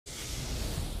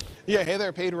Yeah, hey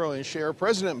there, Pedro and Cher.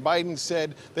 President Biden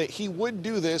said that he would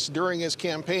do this during his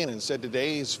campaign and said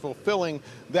today he's fulfilling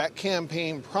that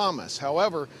campaign promise.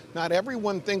 However, not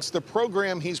everyone thinks the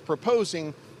program he's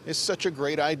proposing is such a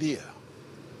great idea.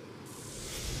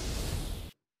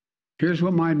 Here's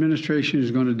what my administration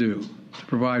is going to do to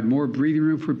provide more breathing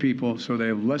room for people so they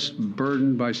have less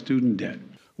burdened by student debt.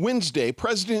 Wednesday,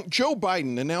 President Joe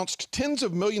Biden announced tens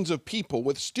of millions of people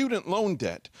with student loan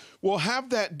debt will have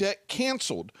that debt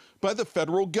canceled by the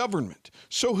federal government.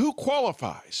 So who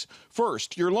qualifies?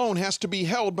 First, your loan has to be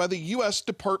held by the U.S.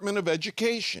 Department of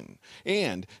Education.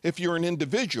 And if you're an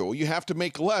individual, you have to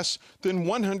make less than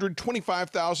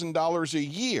 $125,000 a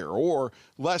year or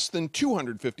less than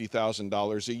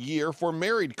 $250,000 a year for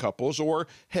married couples or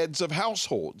heads of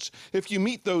households. If you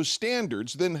meet those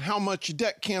standards, then how much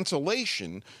debt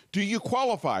cancellation do you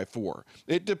qualify for?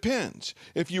 It depends.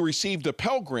 If you received a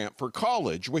Pell Grant for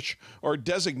college, which are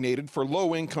designated for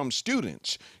low-income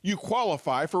students, you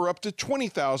qualify for up to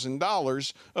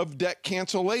 $20,000 of debt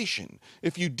cancellation.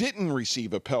 If you didn't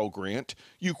receive a Pell Grant,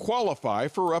 you qualify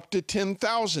for up to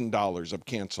 $10,000 of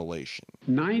cancellation.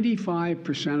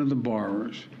 95% of the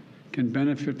borrowers can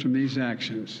benefit from these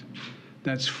actions.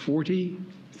 That's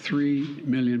 43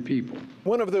 million people.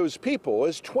 One of those people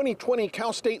is 2020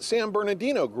 Cal State San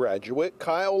Bernardino graduate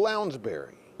Kyle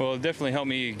Lounsbury. Well, it definitely helped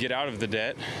me get out of the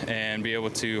debt and be able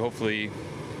to hopefully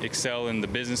excel in the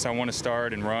business I want to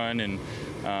start and run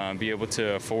and be able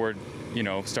to afford,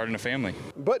 starting a family.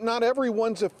 But not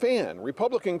everyone's a fan.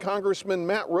 Republican Congressman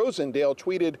Matt Rosendale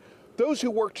tweeted, "Those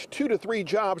who worked 2 to 3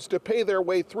 jobs to pay their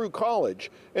way through college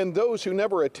and those who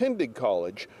never attended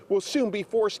college will soon be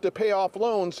forced to pay off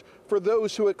loans for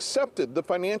those who accepted the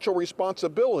financial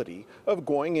responsibility of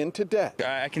going into debt."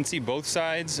 I can see both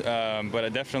sides,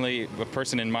 but definitely a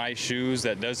person in my shoes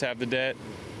that does have the debt,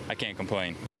 I can't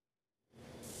complain.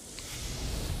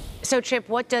 So, Chip,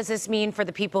 what does this mean for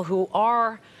the people who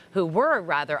were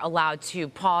allowed to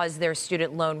pause their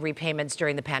student loan repayments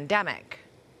during the pandemic?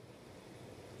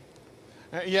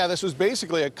 Yeah, this was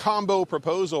basically a combo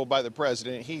proposal by the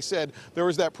president. He said there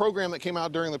was that program that came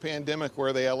out during the pandemic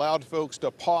where they allowed folks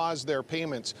to pause their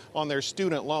payments on their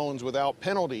student loans without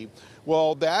penalty.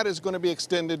 Well, that is going to be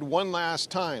extended one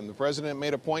last time. The president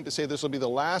made a point to say this will be the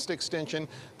last extension.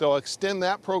 They'll extend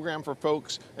that program for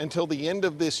folks until the end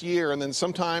of this year, and then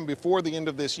sometime before the end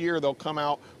of this year, they'll come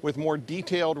out with more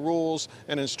detailed rules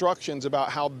and instructions about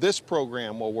how this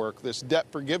program will work, this debt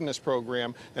forgiveness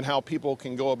program, and how people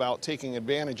can go about taking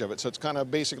advantage of it. So it's kind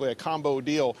of basically a combo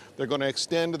deal. They're going to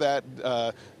extend that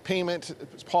payment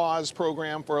pause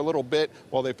program for a little bit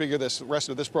while they figure this rest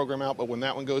of this program out. But when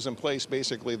that one goes in place,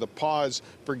 basically the pause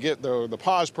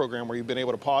program where you've been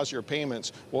able to pause your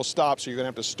payments will stop. So you're going to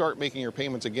have to start making your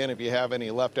payments again if you have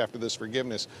any left after this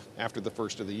forgiveness after the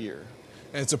first of the year.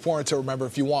 And it's important to remember,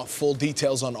 if you want full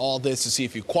details on all this to see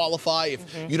if you qualify,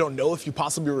 if you don't know if you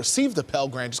possibly received the Pell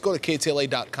Grant, just go to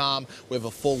KTLA.com. We have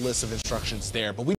a full list of instructions there. But